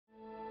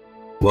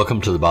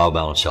Welcome to the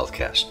BioBalance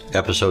Healthcast,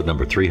 episode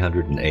number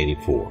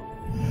 384.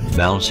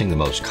 Balancing the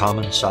most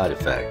common side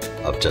effect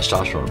of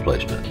testosterone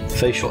replacement,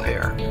 facial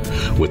hair,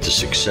 with the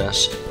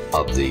success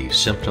of the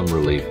symptom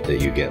relief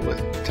that you get with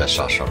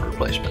testosterone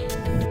replacement.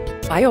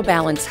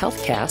 BioBalance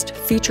Healthcast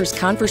features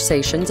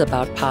conversations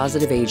about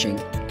positive aging.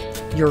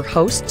 Your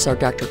hosts are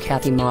Dr.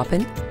 Kathy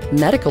Maupin,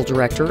 Medical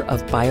Director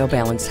of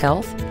BioBalance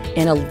Health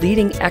and a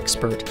leading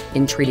expert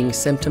in treating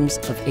symptoms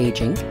of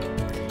aging,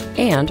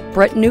 and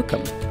Brett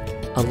Newcomb,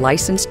 a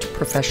licensed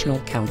professional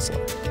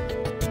counselor.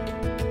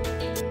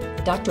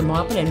 Dr.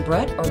 Maupin and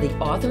Brett are the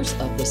authors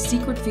of The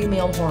Secret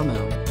Female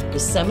Hormone, the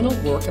seminal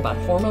work about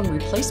hormone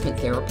replacement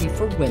therapy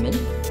for women,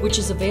 which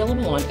is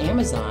available on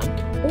Amazon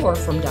or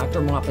from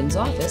Dr. Maupin's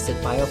office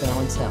at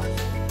BioBalance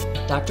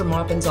Health. Dr.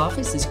 Maupin's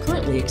office is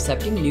currently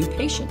accepting new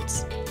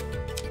patients.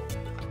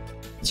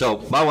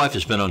 So my wife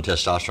has been on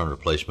testosterone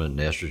replacement and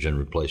estrogen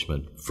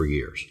replacement for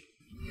years.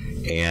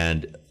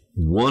 And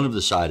one of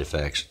the side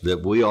effects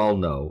that we all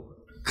know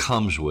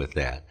comes with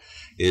that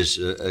is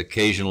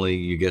occasionally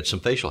you get some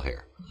facial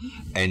hair.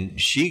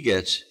 And she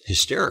gets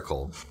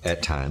hysterical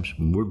at times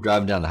when we're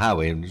driving down the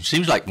highway, and it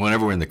seems like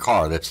whenever we're in the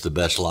car, that's the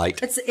best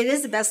light. It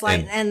is the best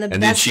light, and the best mirror.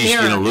 And then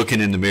she's looking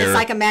in the mirror. It's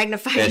like a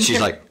magnifying mirror. And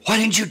she's like, "Why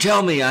didn't you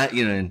tell me?"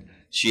 And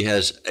she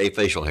has a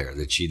facial hair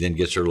that she then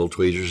gets her little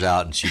tweezers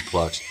out and she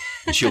plucks.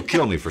 And she'll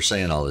kill me for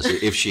saying all this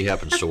if she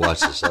happens to watch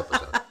this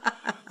episode.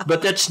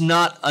 But that's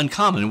not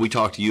uncommon. We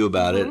talked to you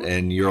about it,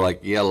 and you're like,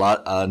 yeah,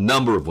 a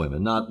number of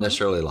women, not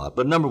necessarily a lot,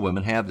 but a number of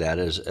women have that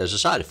as a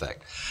side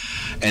effect.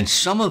 And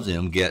some of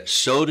them get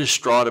so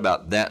distraught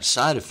about that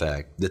side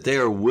effect that they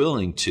are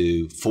willing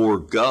to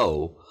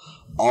forego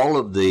all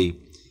of the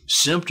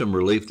symptom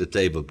relief that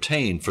they've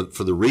obtained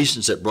for the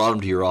reasons that brought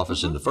them to your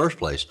office in the first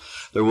place.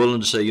 They're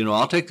willing to say,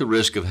 I'll take the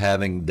risk of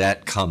having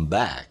that come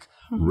back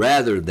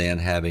rather than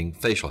having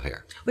facial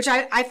hair. Which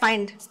I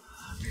find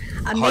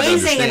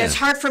amazing, and it's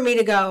hard for me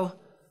to go.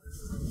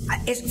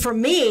 For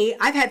me,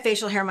 I've had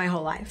facial hair my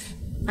whole life.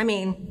 I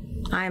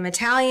mean, I'm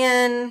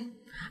Italian.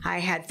 I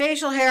had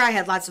facial hair. I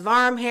had lots of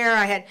arm hair.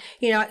 I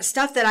had,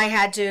 stuff that I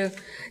had to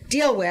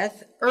deal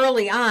with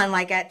early on,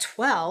 like at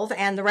 12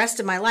 and the rest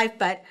of my life.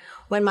 But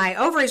when my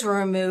ovaries were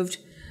removed,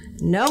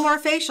 no more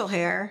facial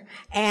hair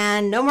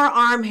and no more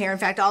arm hair. In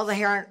fact, all the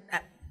hair,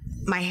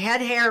 my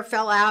head hair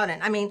fell out.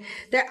 And I mean,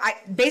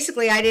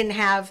 I didn't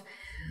have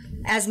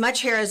as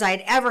much hair as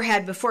I'd ever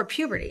had before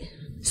puberty.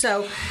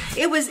 So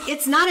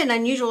it's not an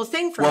unusual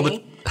thing for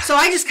me. So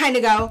I just kind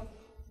of go,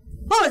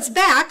 well, it's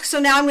back, so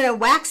now I'm going to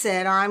wax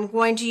it, or I'm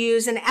going to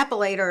use an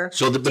epilator.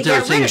 But there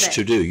are things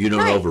to do. You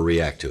don't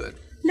overreact to it.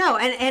 No,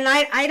 and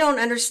I don't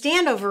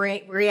understand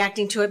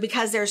overreacting to it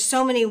because there's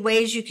so many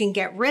ways you can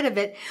get rid of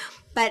it.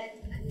 But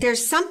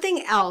there's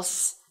something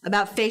else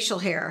about facial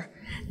hair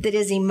that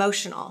is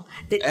emotional.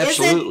 That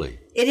Absolutely.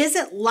 It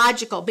isn't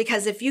logical,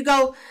 because if you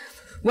go,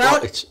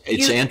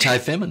 it's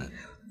anti-feminine.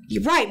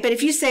 Right, but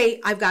if you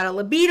say, I've got a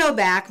libido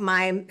back,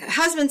 my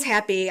husband's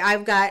happy,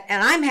 and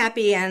I'm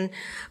happy, and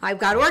I've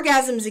got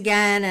orgasms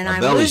again, and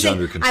I'm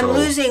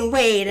losing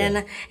weight,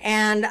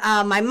 and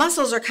my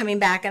muscles are coming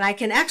back, and I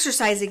can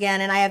exercise again,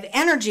 and I have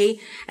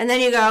energy, and then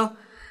you go,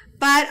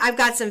 but I've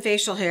got some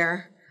facial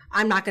hair.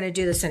 I'm not going to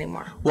do this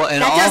anymore. Well,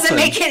 and that doesn't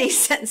make any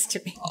sense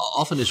to me.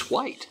 Often it's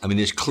white. I mean,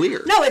 it's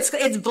clear. No,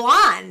 it's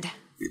blonde.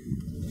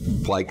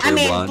 White,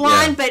 clear,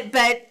 blonde,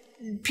 but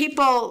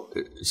people,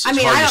 it's hard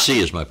to see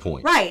is my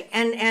point. Right,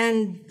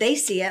 and they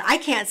see it. I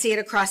can't see it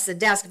across the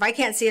desk. If I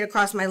can't see it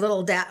across my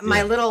little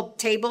little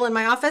table in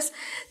my office,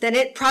 then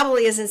it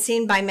probably isn't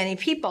seen by many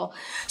people.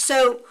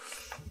 So,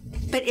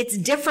 but it's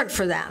different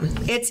for them.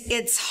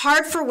 It's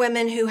hard for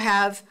women who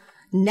have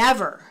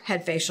never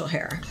had facial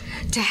hair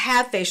to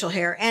have facial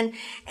hair. And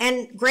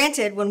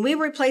granted, when we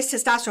replace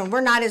testosterone,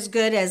 we're not as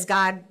good as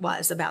God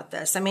was about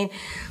this. I mean,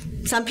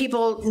 some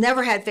people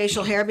never had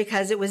facial hair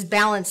because it was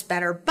balanced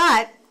better,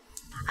 but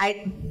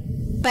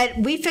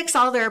we fix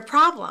all their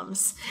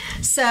problems.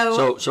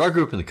 So I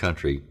grew up in the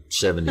country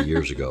 70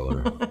 years ago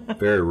in a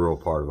very rural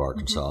part of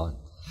Arkansas.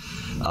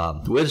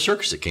 We had a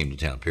circus that came to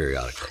town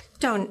periodically.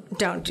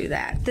 Don't do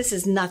that. This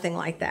is nothing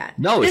like that.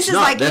 No, it's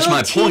not. Like that's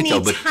my point, though.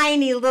 But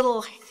tiny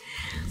little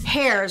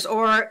hairs,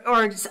 or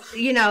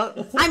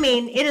I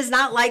mean, it is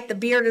not like the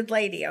bearded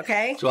lady.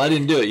 Okay. So I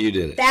didn't do it. You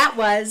did it.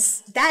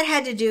 That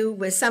had to do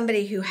with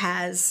somebody who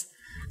has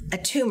a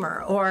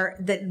tumor or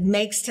that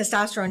makes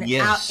testosterone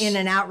out in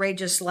an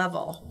outrageous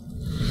level.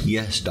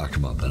 Yes, Dr.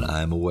 Maupin,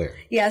 I am aware.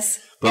 Yes,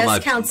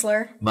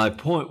 counselor. My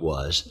point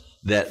was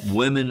that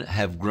women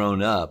have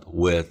grown up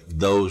with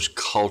those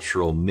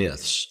cultural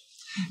myths.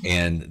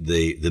 And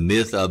the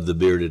myth of the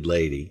bearded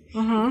lady,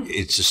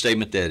 it's a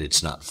statement that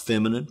it's not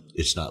feminine,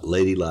 it's not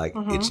ladylike,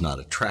 it's not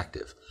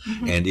attractive.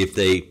 And if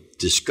they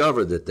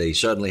discover that they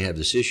suddenly have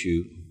this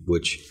issue,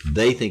 which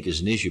they think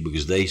is an issue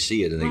because they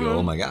see it and they go,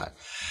 oh my God.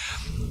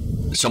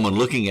 Someone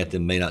looking at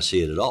them may not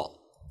see it at all.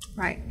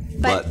 Right.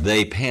 But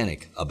they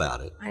panic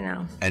about it. I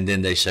know. And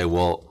then they say,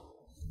 well,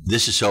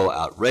 this is so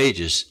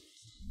outrageous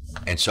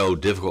and so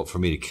difficult for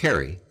me to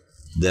carry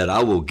that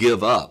I will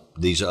give up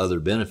these other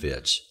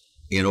benefits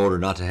in order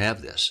not to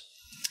have this.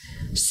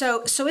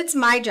 So it's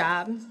my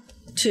job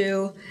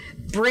to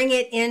bring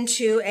it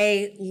into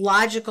a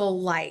logical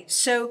light.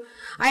 So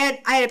I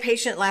had a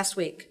patient last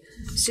week.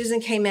 Susan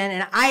came in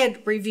and I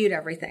had reviewed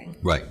everything.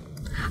 Right.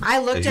 I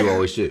looked As at you her.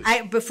 always do.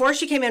 Before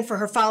she came in for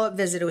her follow-up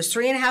visit, it was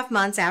 3.5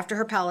 months after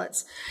her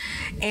pellets,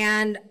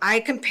 and I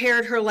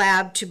compared her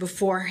lab to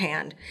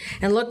beforehand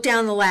and looked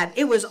down the lab.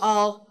 It was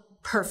all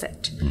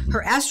perfect.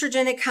 Her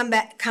estrogen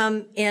had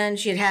come in.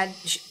 She had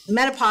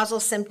menopausal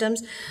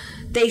symptoms.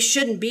 They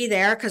shouldn't be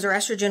there because her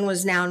estrogen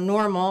was now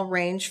normal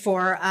range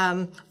for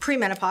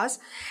premenopause,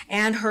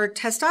 and her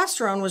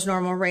testosterone was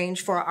normal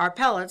range for our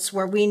pellets,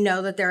 where we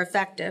know that they're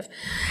effective.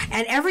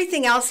 And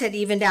everything else had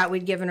evened out.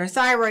 We'd given her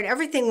thyroid.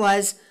 Everything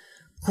was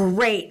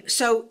great.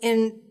 So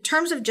in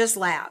terms of just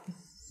lab,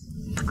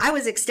 I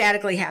was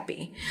ecstatically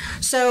happy.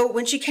 So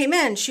when she came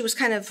in, she was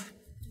kind of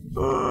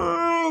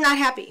not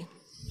happy.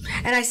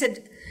 And I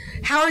said,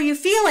 "How are you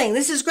feeling?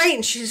 This is great."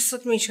 And she just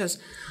looked at me and she goes,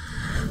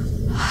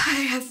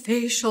 "I have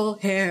facial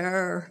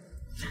hair."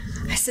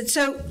 I said,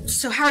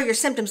 so how are your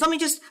symptoms? Let me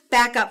just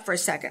back up for a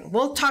second.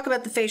 We'll talk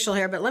about the facial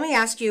hair, but let me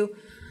ask you,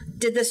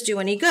 did this do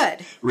any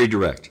good?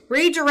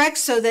 Redirect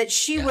So that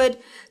she would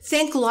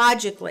think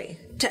logically.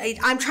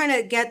 I'm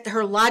trying to get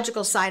her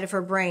logical side of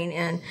her brain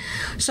in.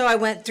 So I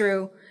went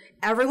through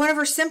every one of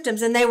her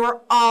symptoms, and they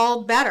were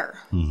all better.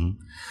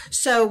 Mm-hmm.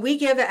 So we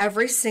give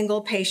every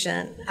single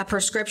patient a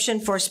prescription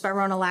for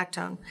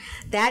spironolactone.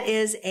 That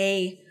is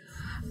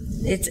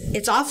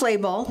it's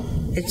off-label.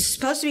 It's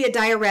supposed to be a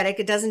diuretic.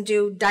 It doesn't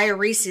do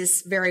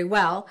diuresis very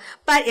well,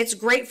 but it's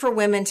great for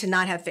women to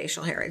not have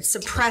facial hair. It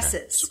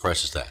suppresses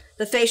that.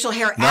 The facial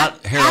hair.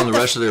 Not hair on the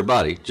rest of their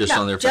body, just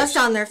on their face. Just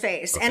on their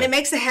face. Okay. And it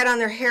makes the head on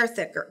their hair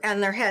thicker,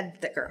 and their head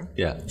thicker.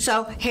 Yeah.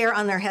 So hair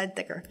on their head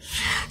thicker.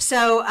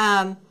 So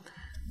I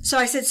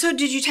said, "So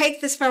did you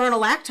take the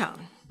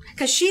spironolactone?"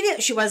 Because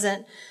she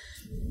wasn't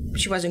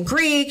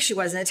Greek, she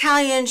wasn't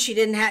Italian,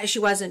 she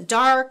wasn't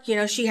dark,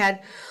 she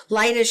had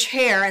lightish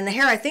hair, and the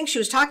hair I think she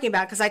was talking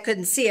about, because I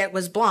couldn't see it,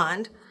 was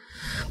blonde,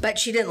 but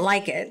she didn't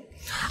like it.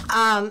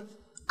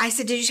 I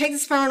said, "Did you take the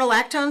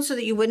spironolactone so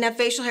that you wouldn't have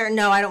facial hair?"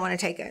 "No, I don't want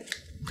to take it."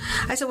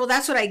 I said, "Well,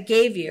 that's what I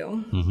gave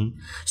you,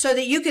 so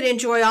that you could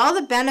enjoy all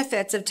the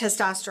benefits of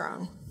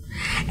testosterone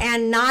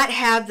and not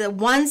have the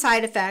one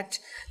side effect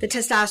that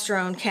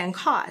testosterone can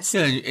cause."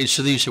 Yeah, and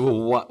so then you say,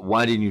 "Well,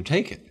 why didn't you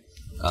take it?"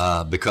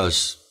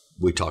 Because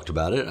we talked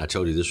about it. I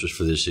told you this was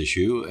for this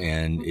issue,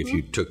 and if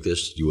you took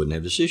this, you wouldn't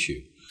have this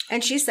issue.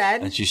 And she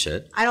said,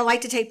 "I don't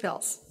like to take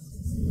pills."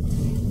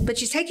 But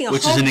she's taking a whole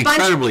bunch. Which is an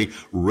incredibly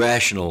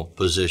rational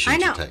position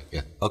to take.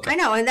 Yeah. Okay. I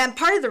know. And then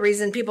part of the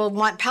reason people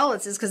want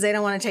pellets is because they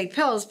don't want to take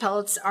pills.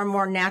 Pellets are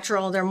more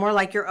natural. They're more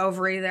like your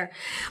ovary.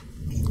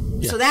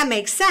 So that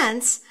makes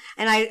sense.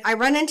 And I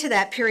run into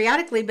that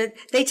periodically, but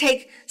they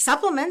take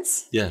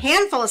supplements,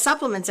 handful of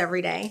supplements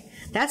every day.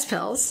 That's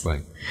pills.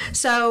 Right.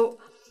 So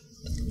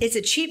it's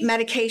a cheap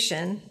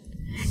medication.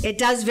 It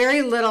does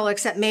very little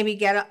except maybe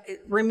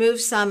remove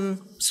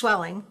some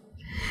swelling.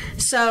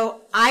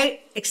 So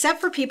except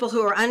for people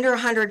who are under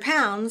 100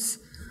 pounds,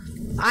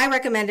 I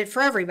recommend it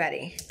for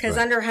everybody, because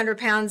under 100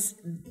 pounds,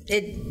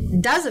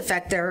 it does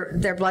affect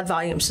their blood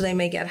volume, so they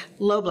may get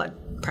low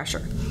blood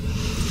pressure.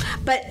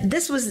 But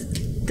this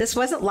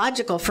wasn't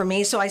logical for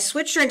me, so I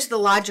switched her into the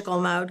logical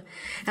mode.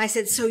 And I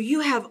said, "So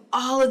you have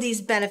all of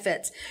these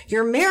benefits.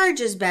 Your marriage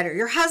is better.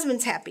 Your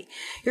husband's happy.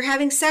 You're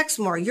having sex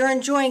more. You're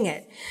enjoying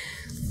it.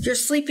 You're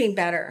sleeping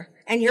better.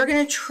 And you're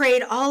going to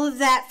trade all of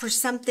that for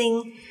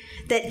something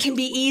that can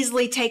be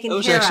easily taken care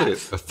of." It was actually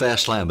a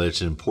fast line, but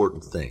it's an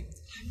important thing.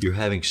 You're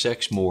having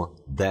sex more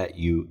that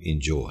you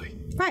enjoy.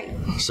 Right.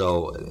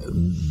 So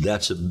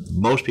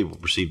most people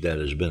perceive that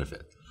as a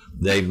benefit.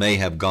 They may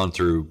have gone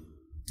through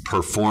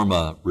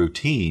performa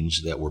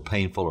routines that were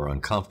painful or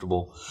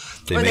uncomfortable.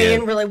 They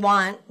didn't really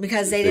want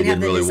because they didn't have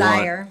the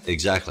desire.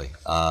 Exactly.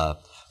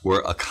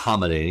 We're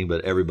accommodating,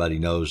 but everybody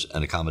knows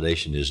an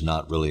accommodation is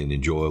not really an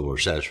enjoyable or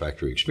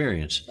satisfactory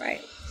experience. Right.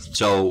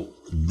 So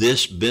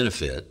this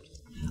benefit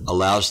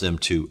allows them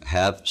to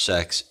have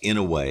sex in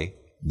a way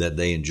that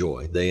they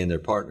enjoy, they and their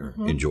partner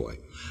enjoy,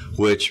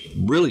 which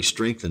really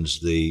strengthens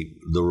the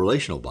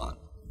relational bond.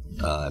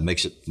 It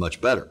makes it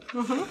much better.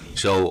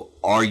 So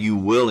are you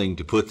willing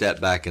to put that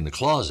back in the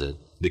closet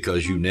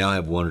because you now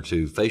have one or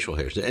two facial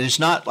hairs? And it's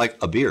not like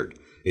a beard.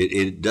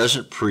 It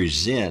doesn't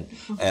present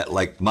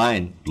like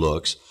mine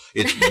looks.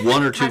 It's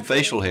one or two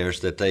facial hairs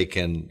that they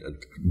can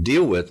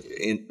deal with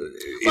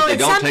if they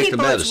don't take the medicine. Some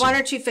people, it's one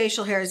or two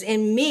facial hairs.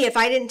 In me, if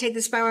I didn't take the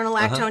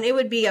spironolactone, it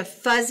would be a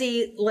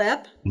fuzzy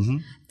lip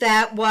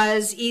that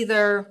was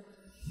either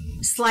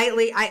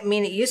slightly,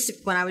 it used to,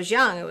 when I was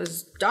young, it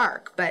was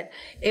dark, but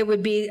it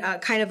would be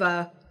kind of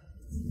a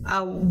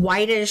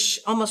whitish,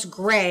 almost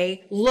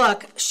gray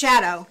look,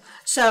 shadow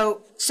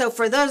So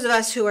for those of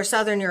us who are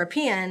Southern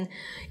European,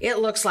 it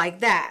looks like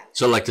that.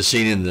 So like the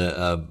scene in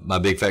the My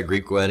Big Fat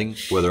Greek Wedding,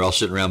 where they're all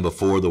sitting around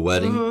before the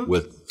wedding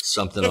with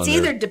something on It's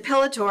either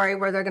depilatory,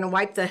 where they're going to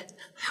wipe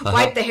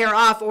the hair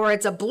off, or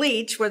it's a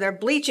bleach, where they're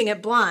bleaching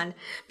it blonde,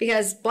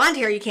 because blonde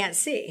hair you can't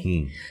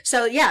see.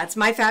 So yeah, it's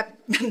My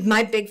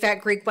Big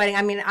Fat Greek Wedding.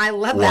 I mean, I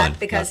love that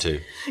because, not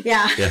two.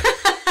 Yeah.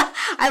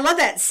 I love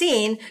that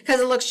scene because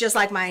it looks just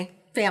like my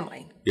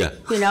family. Yeah.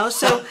 You know,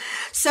 so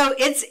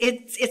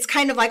it's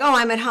kind of like, oh,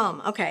 I'm at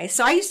home. Okay.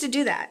 So I used to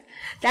do that.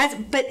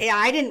 But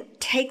I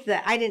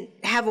didn't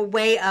have a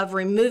way of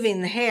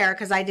removing the hair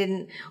because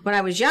when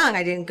I was young,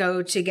 I didn't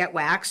go to get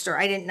waxed, or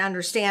I didn't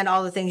understand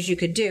all the things you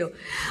could do.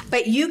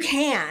 But you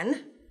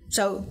can,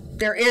 so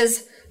there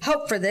is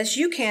hope for this.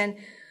 You can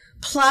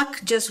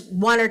pluck just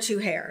 1 or 2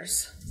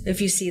 hairs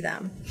if you see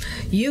them.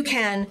 You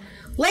can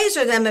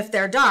laser them if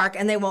they're dark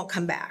and they won't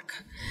come back.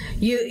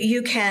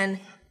 You can.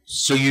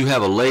 So you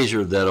have a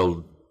laser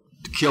that'll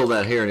kill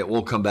that hair and it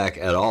won't come back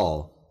at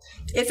all.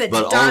 If it's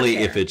but dark only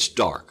hair. if it's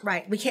dark.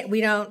 Right.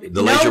 We don't.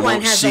 The laser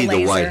won't see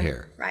the white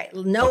hair. Right.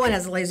 No one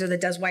has a laser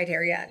that does white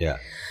hair yet. Yeah.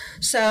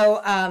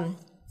 So,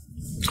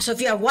 so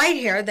if you have white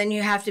hair, then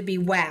you have to be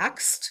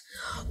waxed.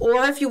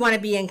 Or if you want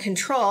to be in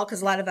control,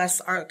 because a lot of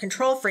us are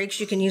control freaks,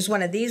 you can use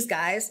one of these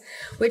guys,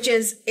 which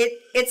is,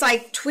 it's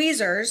like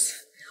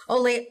tweezers,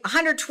 only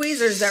 100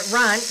 tweezers that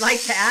run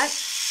like that.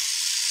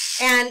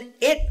 And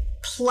it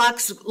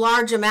plucks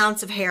large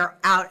amounts of hair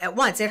out at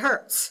once. It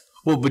hurts.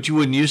 Well, but you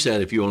wouldn't use that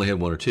if you only had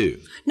 1 or 2.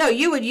 No,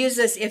 you would use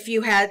this if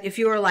you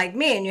were like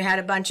me and you had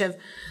a bunch of,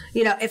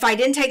 if I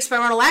didn't take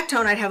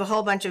spironolactone, I'd have a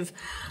whole bunch of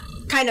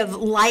kind of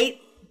light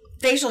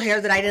facial hair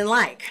that I didn't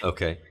like.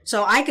 Okay.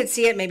 So I could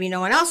see it, maybe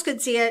no one else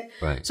could see it.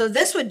 Right. So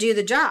this would do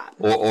the job.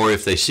 Or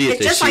if they see it, it's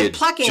they just see like it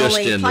plucking, just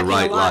only in the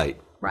right light.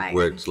 Right.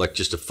 Where it's like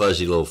just a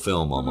fuzzy little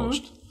film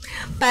almost.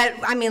 But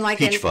I mean, like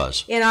peach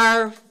fuzz. We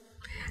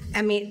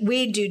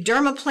do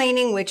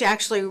dermaplaning, which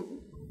actually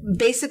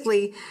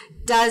basically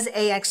does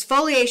a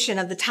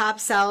exfoliation of the top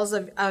cells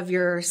of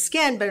your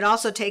skin, but it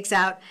also takes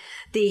out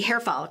the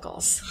hair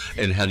follicles.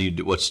 And how do you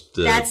do, what's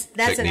the That's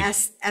technique? An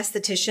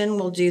esthetician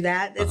will do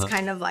that. It's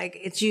kind of like,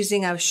 it's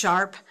using a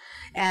sharp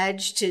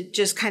edge to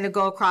just kind of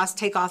go across,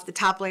 take off the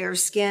top layer of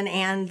skin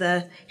and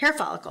the hair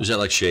follicles. Is that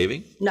like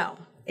shaving? No,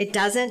 it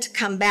doesn't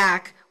come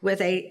back with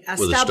a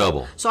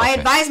stubble. So okay. I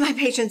advise my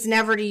patients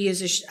never to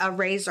use a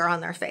razor on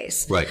their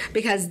face. Right.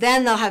 Because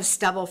then they'll have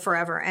stubble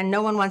forever. And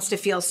no one wants to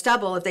feel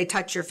stubble if they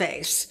touch your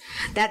face.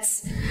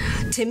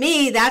 To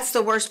me, that's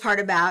the worst part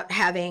about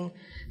having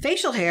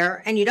facial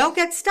hair. And you don't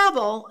get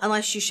stubble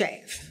unless you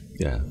shave.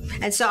 Yeah.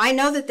 And so I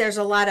know that there's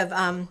a lot of,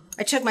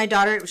 I took my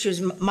daughter, she was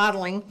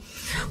modeling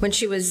when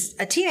she was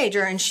a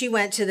teenager, and she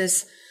went to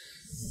this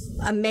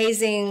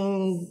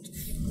amazing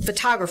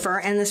photographer,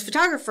 and this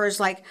photographer is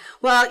like,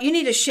 well, you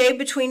need to shave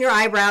between your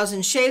eyebrows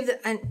and shave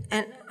and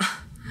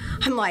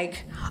I'm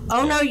like,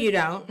 oh, no, you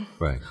don't.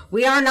 Right.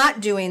 We are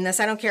not doing this.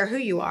 I don't care who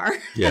you are.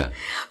 Yeah.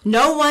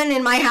 No one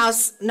in my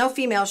house, no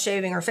female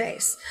shaving her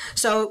face.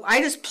 So I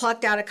just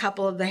plucked out a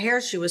couple of the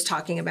hairs she was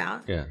talking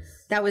about. Yeah.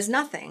 That was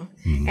nothing.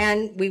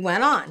 And we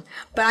went on.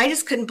 But I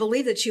just couldn't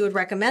believe that she would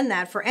recommend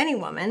that for any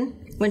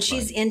woman when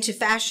she's into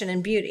fashion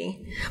and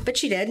beauty. But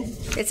she did.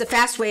 It's a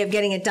fast way of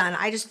getting it done.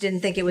 I just didn't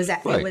think it was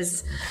it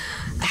was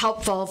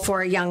helpful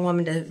for a young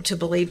woman to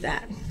believe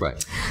that.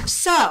 Right.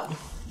 So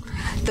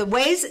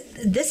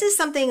this is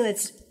something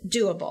that's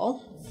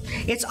doable.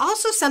 It's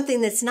also something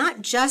that's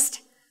not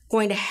just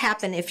going to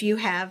happen if you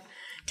have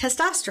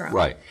testosterone.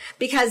 Right.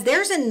 Because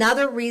there's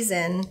another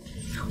reason.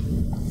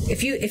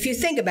 If you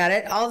think about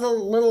it, all the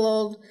little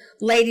old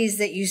ladies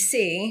that you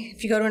see,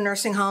 if you go to a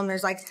nursing home,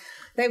 there's like,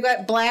 they've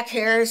got black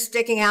hair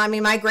sticking out. I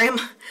mean, my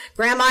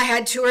grandma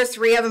had 2 or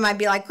 3 of them. I'd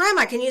be like,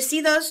 Grandma, can you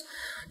see those?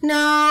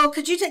 No,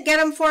 could you get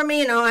them for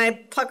me?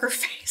 I'd pluck her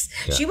face.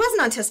 Yeah. She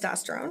wasn't on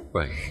testosterone.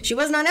 Right. She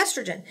wasn't on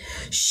estrogen.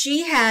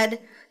 She had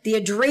the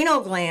adrenal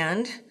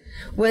gland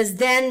was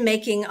then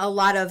making a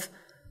lot of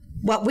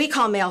what we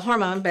call male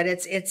hormone, but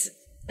it's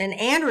an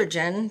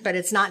androgen, but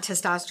it's not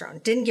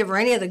testosterone. Didn't give her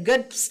any of the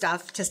good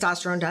stuff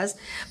testosterone does,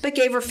 but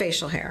gave her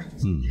facial hair.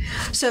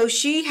 So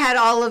she had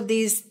all of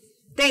these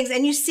things,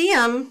 and you see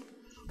them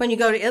when you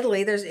go to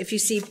Italy. If you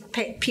see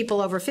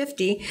people over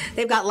 50,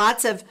 they've got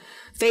lots of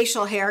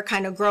facial hair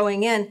kind of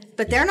growing in,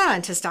 but they're not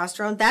on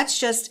testosterone. That's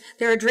just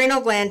their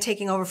adrenal gland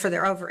taking over for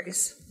their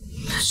ovaries.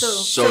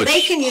 So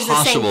they can use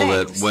the same things. It's possible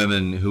that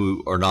women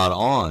who are not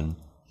on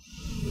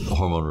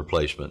hormone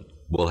replacement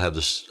will have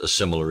a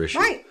similar issue.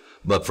 Right.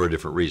 But for a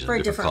different reason. For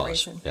a different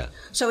reason. Yeah.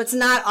 So it's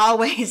not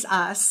always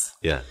us.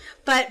 Yeah.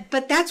 But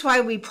that's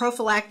why we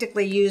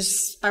prophylactically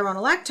use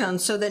spironolactone,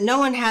 so that no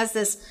one has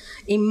this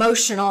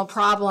emotional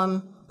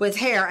problem with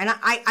hair. And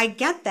I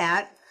get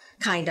that,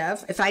 kind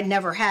of. If I'd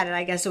never had it,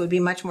 I guess it would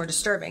be much more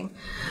disturbing.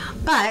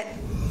 But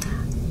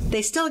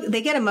they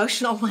get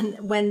emotional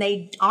when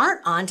they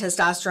aren't on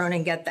testosterone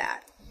and get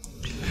that.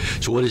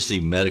 So what is the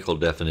medical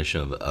definition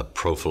of a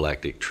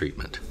prophylactic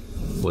treatment?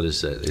 What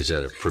is that? Is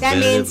that a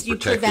preventative, that means you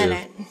protective?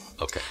 prevent it.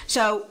 Okay.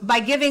 So by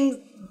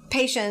giving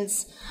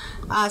patients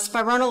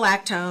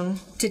spironolactone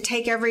to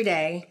take every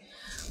day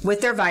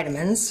with their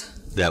vitamins.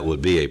 That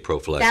would be a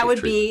prophylactic That would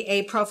treatment. be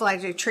a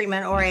prophylactic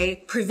treatment or a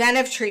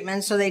preventive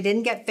treatment so they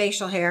didn't get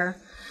facial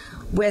hair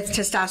with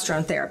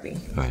testosterone therapy.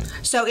 Right.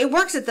 So it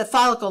works at the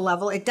follicle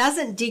level. It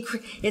doesn't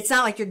decrease. It's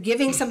not like you're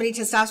giving somebody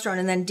testosterone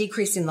and then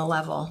decreasing the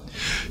level.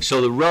 So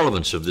the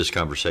relevance of this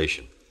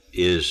conversation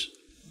is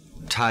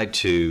tied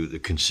to the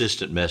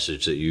consistent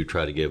message that you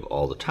try to give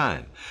all the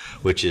time,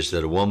 which is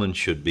that a woman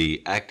should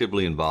be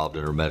actively involved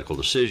in her medical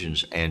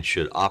decisions and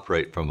should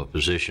operate from a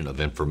position of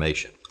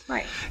information.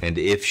 Right. And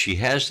if she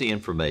has the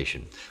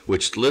information,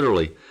 which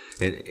literally,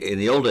 in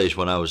the old days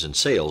when I was in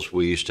sales,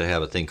 we used to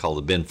have a thing called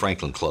the Ben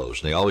Franklin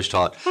close. And they always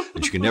taught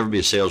that you can never be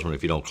a salesman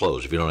if you don't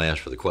close, if you don't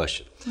ask for the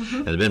question. Mm-hmm.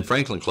 And the Ben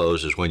Franklin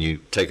close is when you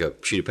take a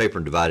sheet of paper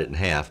and divide it in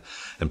half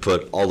and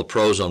put all the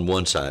pros on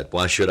one side,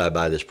 why should I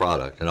buy this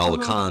product? And all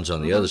the cons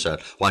on the other side,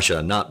 why should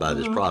I not buy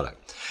this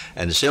product?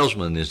 And the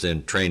salesman is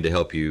then trained to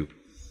help you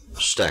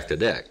stack the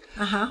deck.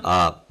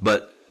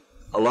 But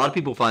a lot of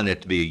people find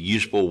that to be a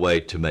useful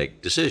way to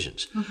make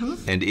decisions.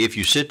 And if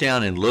you sit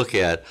down and look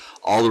at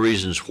all the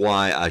reasons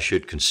why I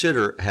should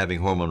consider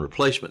having hormone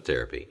replacement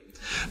therapy,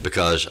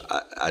 because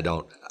I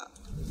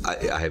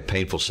have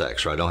painful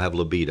sex, or I don't have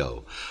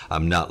libido,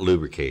 I'm not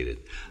lubricated,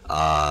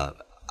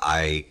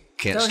 I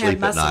can't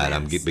sleep at night,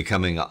 I'm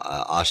becoming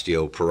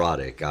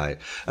osteoporotic, I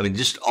mean,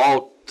 just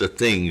all the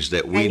things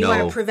that we know. And you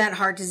want to prevent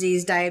heart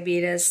disease,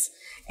 diabetes,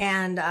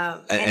 and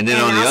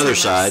then on the other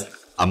side,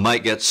 I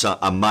might get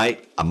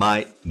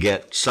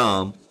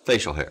some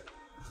facial hair,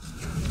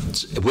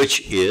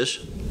 which is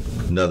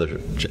another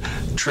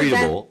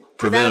treatable,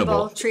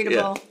 preventable,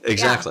 treatable. Yeah,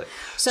 exactly.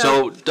 Yeah.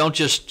 So don't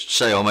just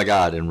say, "Oh my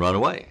God," and run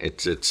away.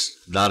 It's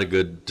not a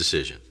good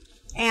decision.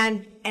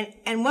 And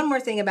one more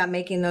thing about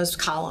making those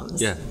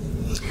columns. Yeah.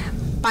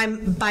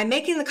 By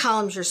making the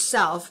columns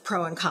yourself,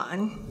 pro and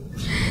con,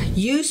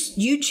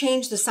 you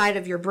change the side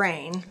of your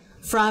brain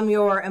from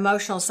your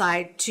emotional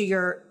side to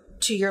your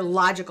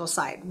logical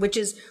side, which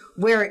is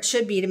where it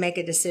should be to make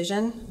a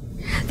decision.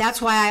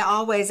 That's why I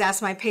always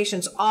ask my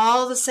patients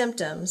all the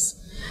symptoms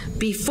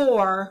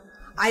before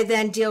I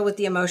then deal with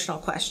the emotional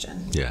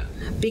question. Yeah.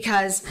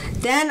 Because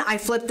then I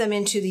flip them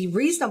into the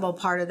reasonable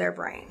part of their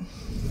brain.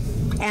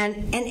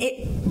 And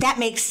that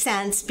makes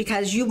sense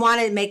because you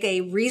want to make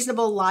a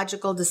reasonable,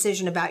 logical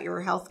decision about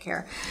your health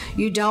care.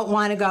 You don't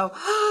want to go,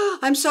 oh,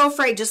 I'm so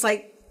afraid, just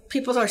like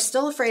people are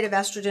still afraid of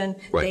estrogen.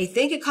 Right. They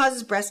think it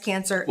causes breast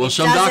cancer. Well,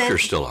 some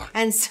doctors still are.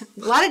 And a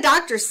lot of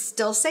doctors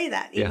still say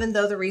that, even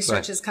though the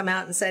research has come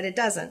out and said it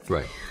doesn't.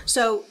 Right.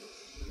 So,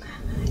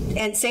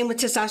 and same with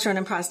testosterone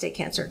and prostate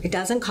cancer. It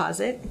doesn't cause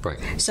it. Right.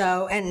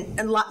 So, and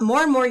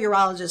more and more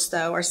urologists,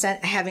 though, are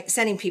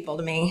sending people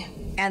to me,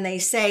 and they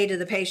say to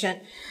the patient,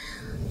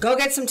 go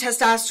get some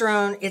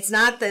testosterone. It's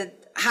not the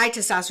high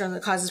testosterone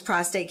that causes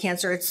prostate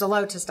cancer. It's the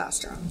low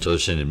testosterone. So they're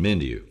sending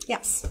men to you.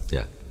 Yes.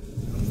 Yeah.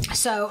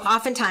 So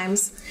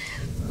oftentimes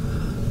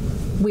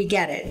we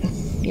get it,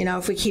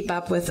 if we keep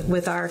up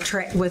with our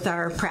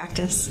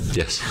practice.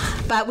 Yes.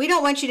 But we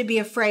don't want you to be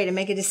afraid and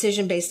make a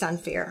decision based on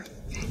fear.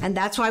 And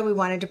that's why we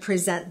wanted to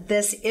present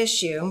this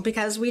issue,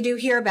 because we do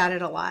hear about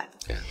it a lot.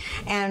 Yeah.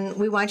 And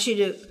we want you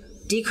to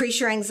decrease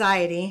your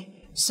anxiety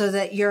so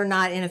that you're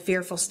not in a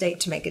fearful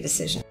state to make a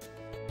decision.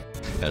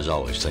 As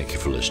always, thank you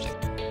for listening.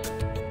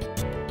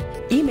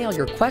 Email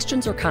your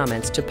questions or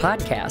comments to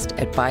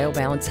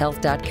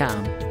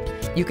podcast@biobalancehealth.com.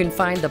 You can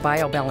find the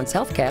BioBalance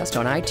Healthcast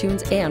on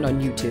iTunes and on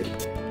YouTube.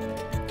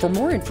 For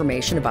more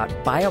information about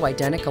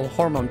bioidentical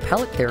hormone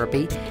pellet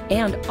therapy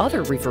and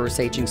other reverse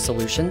aging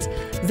solutions,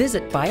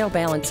 visit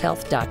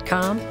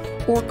biobalancehealth.com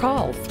or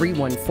call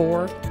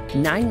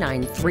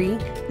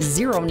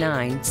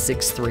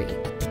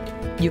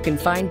 314-993-0963. You can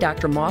find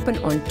Dr. Maupin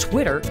on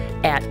Twitter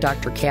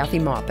 @Dr. Kathy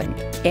Maupin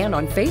and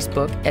on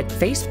Facebook at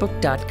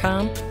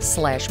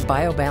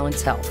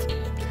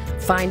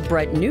facebook.com/biobalancehealth. Find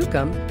Brett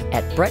Newcomb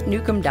at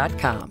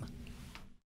brettnewcomb.com.